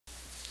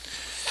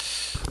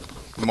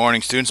Good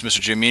morning, students.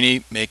 Mr.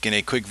 Giomini making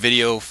a quick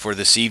video for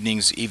this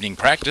evening's evening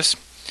practice.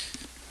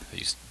 I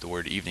used the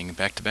word evening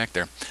back to back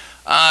there.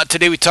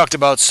 Today we talked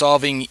about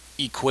solving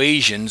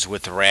equations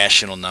with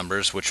rational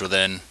numbers, which will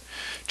then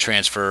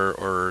transfer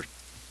or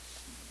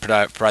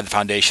provide the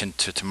foundation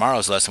to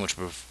tomorrow's lesson, which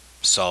will be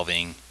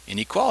solving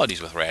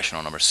inequalities with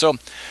rational numbers. So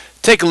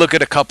take a look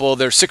at a couple.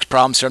 There's 6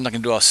 problems here. I'm not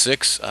going to do all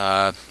 6.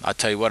 I'll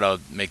tell you what, I'll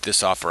make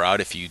this offer out.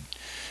 If you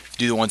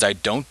do the ones I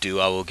don't do,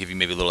 I will give you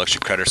maybe a little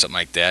extra credit or something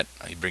like that.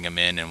 You bring them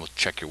in and we'll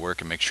check your work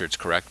and make sure it's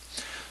correct.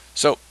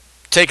 So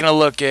taking a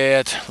look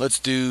at, let's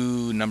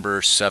do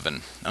number 7.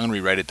 I'm going to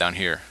rewrite it down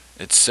here.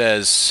 It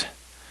says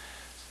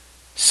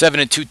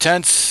 7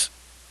 2/10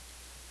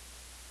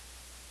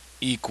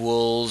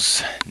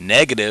 equals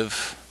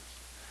negative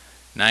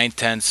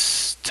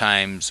 9/10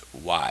 times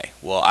y.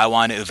 Well, I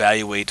want to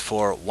evaluate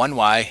for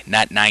 1y,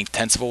 not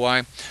 9/10 of a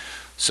y.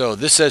 So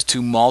this says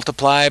to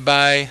multiply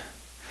by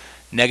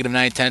negative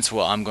 9/10.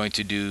 Well, I'm going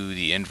to do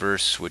the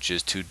inverse, which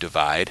is to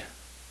divide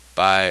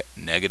by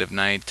negative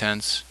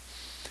 9/10.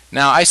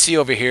 Now I see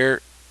over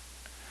here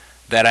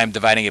that I'm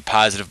dividing a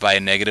positive by a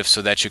negative,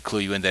 so that should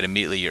clue you in that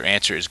immediately your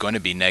answer is going to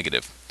be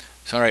negative.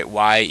 So alright,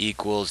 y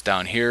equals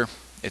down here.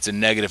 It's a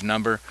negative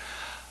number.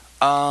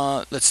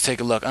 Let's take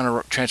a look. I'm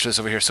going to transfer this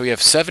over here. So we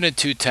have 7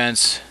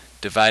 2/10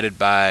 divided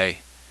by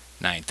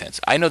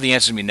 9/10. I know the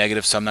answer is going to be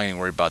negative, so I'm not going to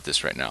worry about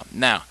this right now.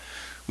 Now,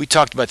 we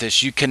talked about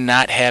this. You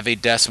cannot have a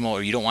decimal,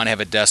 or you don't want to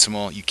have a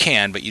decimal. You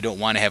can, but you don't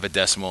want to have a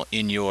decimal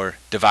in your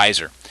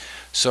divisor.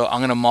 So I'm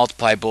going to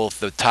multiply both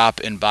the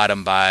top and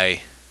bottom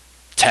by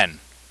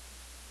 10.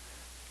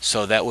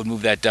 So that would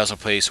move that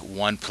decimal place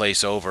 1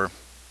 place over.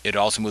 It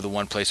also move the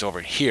 1 place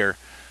over here.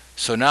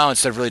 So now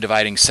instead of really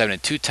dividing 7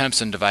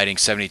 2/10, I'm dividing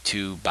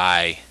 72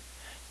 by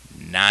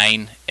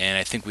 9. And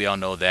I think we all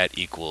know that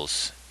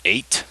equals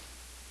 8.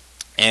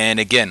 And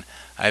again,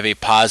 I have a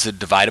positive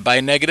divided by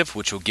a negative,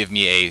 which will give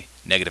me a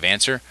negative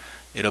answer.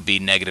 It'll be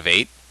negative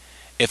 8.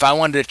 If I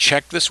wanted to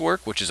check this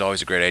work, which is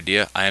always a great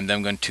idea, I am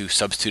then going to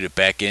substitute it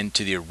back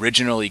into the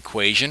original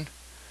equation.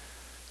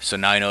 So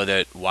now I know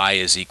that y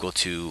is equal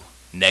to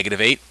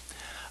negative 8.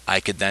 I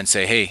could then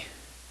say, hey,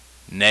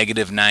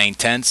 negative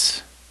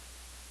 9/10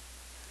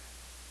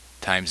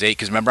 times 8,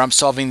 because remember I'm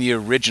solving the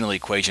original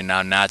equation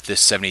now, not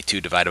this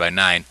 72 divided by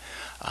 9.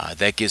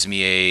 That gives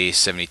me a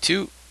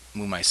 72.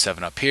 Move my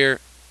 7 up here.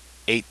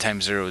 8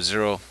 times 0 is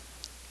 0,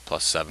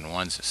 plus 7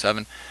 ones is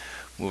 7.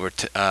 Move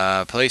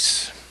our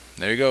place.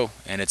 There you go.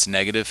 And it's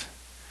negative,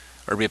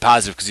 or be a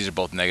positive because these are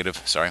both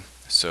negative, sorry.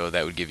 So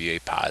that would give you a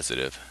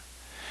positive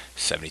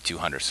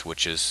 72/100,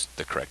 which is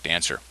the correct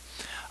answer.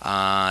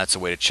 That's a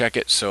way to check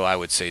it. So I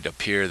would say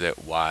up here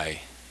that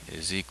y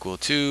is equal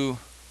to,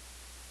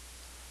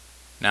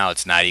 now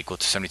it's not equal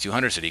to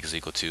 72/100, so it equals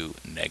equal to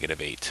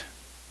negative 8.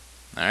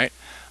 Alright,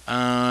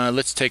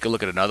 let's take a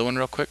look at another one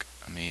real quick.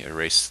 Let me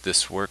erase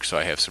this work so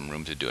I have some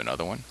room to do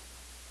another one.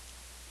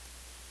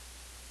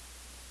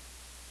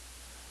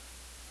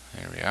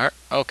 There we are.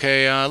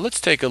 Okay,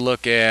 let's take a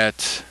look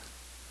at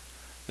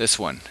this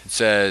one. It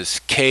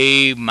says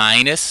k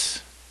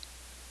minus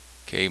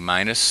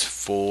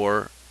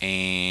 4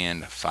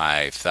 and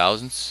 5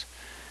 thousandths.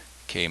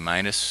 K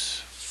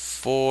minus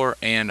 4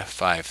 and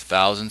 5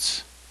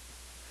 thousandths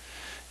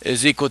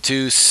is equal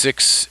to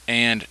 6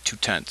 and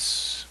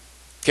 2/10.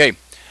 Okay,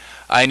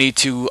 I need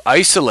to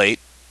isolate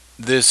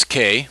this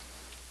k.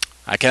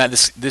 I cannot.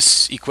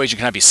 This equation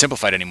cannot be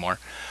simplified anymore.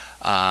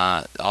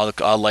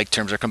 All like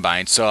terms are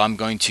combined. So I'm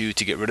going to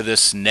get rid of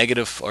this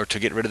negative, or to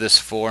get rid of this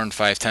 4 and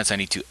 5/10, I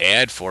need to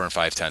add 4 and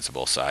 5/10 to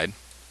both sides.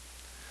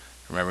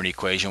 Remember, an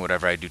equation,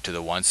 whatever I do to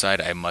the one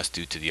side, I must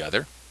do to the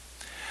other.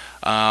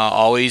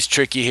 Always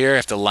tricky here. I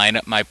have to line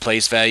up my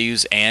place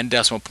values and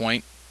decimal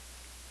point.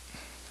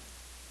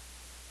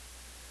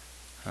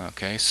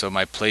 Okay, so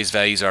my place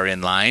values are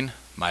in line.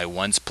 My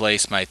ones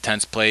place, my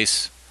tenths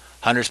place,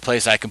 hundreds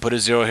place, I can put a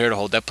 0 here to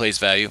hold that place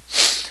value.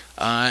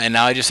 And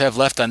now I just have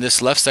left on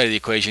this left side of the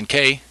equation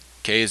k.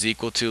 K is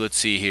equal to, let's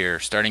see here,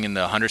 starting in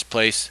the hundreds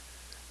place,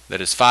 that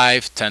is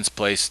 5, tenths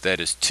place, that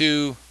is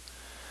 2,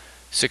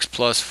 6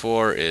 plus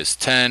 4 is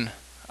 10.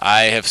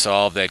 I have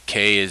solved that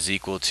k is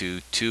equal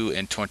to 2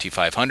 and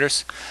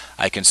 25/100.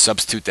 I can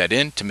substitute that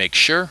in to make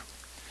sure.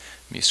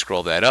 Let me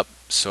scroll that up.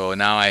 So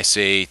now I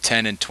say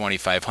 10 and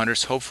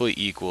 25/100 hopefully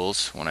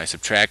equals, when I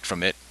subtract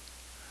from it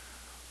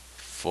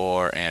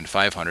 4 and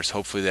 5/100,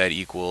 hopefully that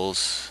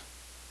equals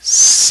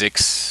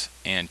 6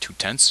 and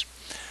 2/10.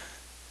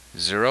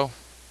 0,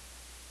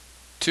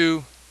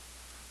 2.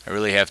 I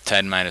really have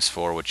 10 minus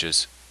 4, which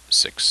is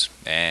 6.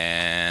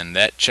 And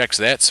that checks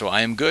that, so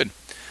I am good.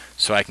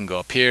 So I can go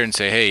up here and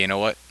say, hey, you know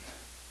what?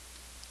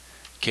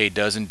 K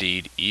does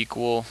indeed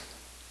equal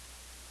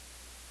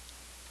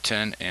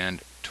 10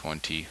 and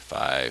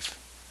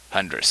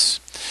 25/100.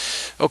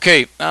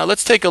 Okay,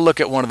 let's take a look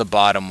at one of the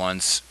bottom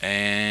ones.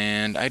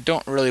 And I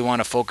don't really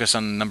want to focus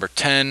on number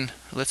 10.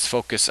 Let's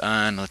focus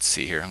on, let's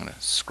see here. I'm going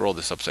to scroll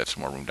this up so I have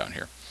some more room down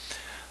here.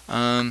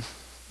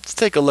 Let's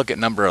take a look at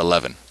number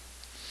 11.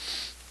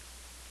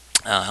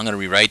 I'm going to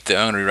rewrite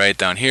it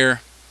down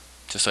here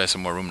just so I have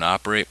some more room to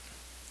operate.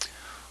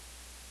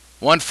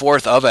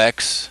 1/4 of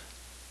x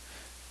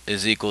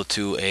is equal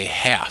to a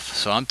half.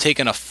 So I'm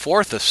taking a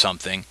fourth of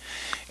something,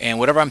 and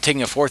whatever I'm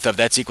taking a fourth of,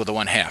 that's equal to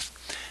 1/2.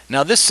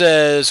 Now this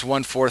says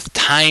 1/4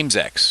 times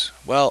x.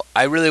 Well,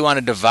 I really want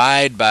to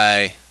divide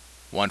by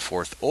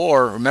 1/4,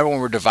 or remember when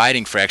we're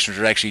dividing fractions,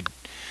 we're actually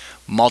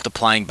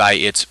multiplying by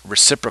its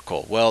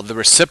reciprocal. Well, the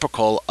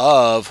reciprocal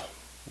of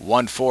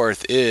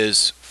 1/4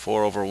 is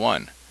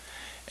 4/1.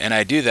 And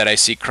I do that, I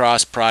see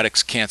cross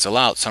products cancel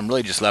out, so I'm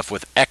really just left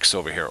with x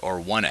over here, or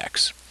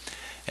 1x.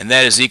 And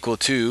that is equal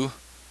to,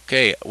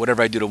 okay,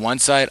 whatever I do to one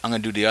side, I'm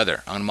going to do the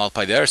other. I'm going to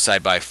multiply the other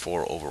side by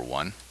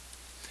 4/1.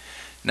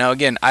 Now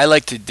again, I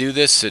like to do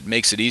this. It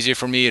makes it easier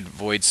for me. It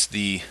avoids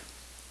the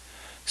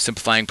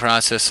simplifying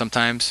process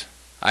sometimes.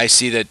 I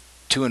see that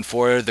 2 and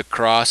 4, the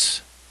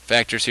cross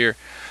factors here,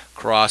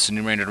 cross and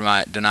numerator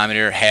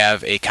denominator,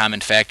 have a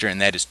common factor, and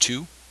that is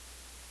 2.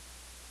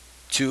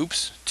 2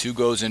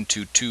 goes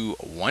into 2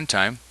 one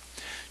time.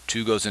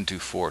 2 goes into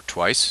 4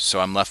 twice. So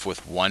I'm left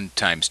with 1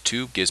 times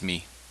 2 gives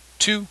me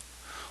 2.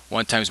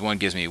 1 times 1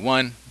 gives me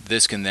 1.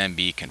 This can then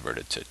be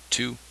converted to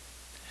 2.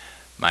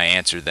 My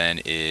answer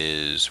then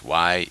is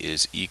y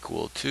is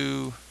equal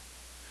to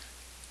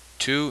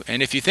 2.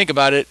 And if you think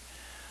about it,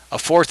 a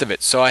fourth of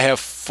it. So I have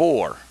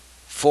 4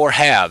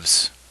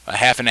 halves. A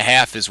half and a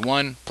half is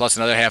 1, plus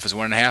another half is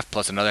 1.5,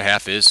 plus another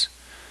half is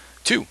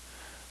 2.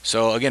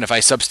 So again, if I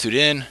substitute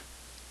in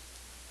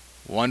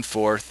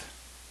 1/4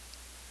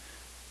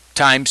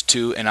 times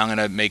 2, and I'm going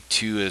to make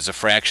 2 as a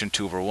fraction,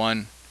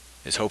 2/1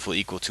 is hopefully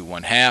equal to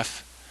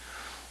 1/2.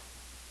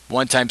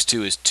 1 times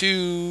 2 is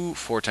 2,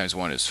 4 times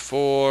 1 is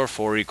 4,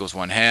 4 equals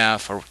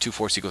 1/2, or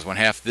 2/4 equals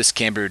 1/2. This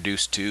can be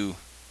reduced to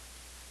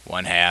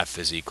 1/2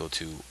 is equal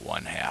to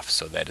 1/2,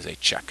 so that is a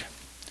check.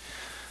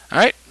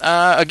 Alright,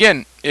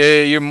 again,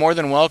 you're more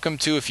than welcome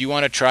to, if you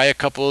want to try a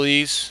couple of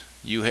these.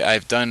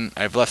 I've done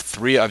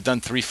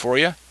 3 for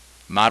you,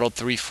 modeled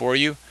 3 for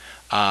you.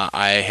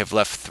 I have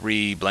left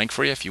 3 blank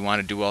for you. If you want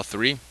to do all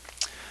 3,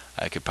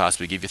 I could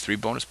possibly give you 3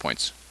 bonus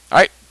points.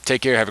 Alright,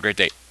 take care, have a great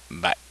day.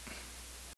 Bye.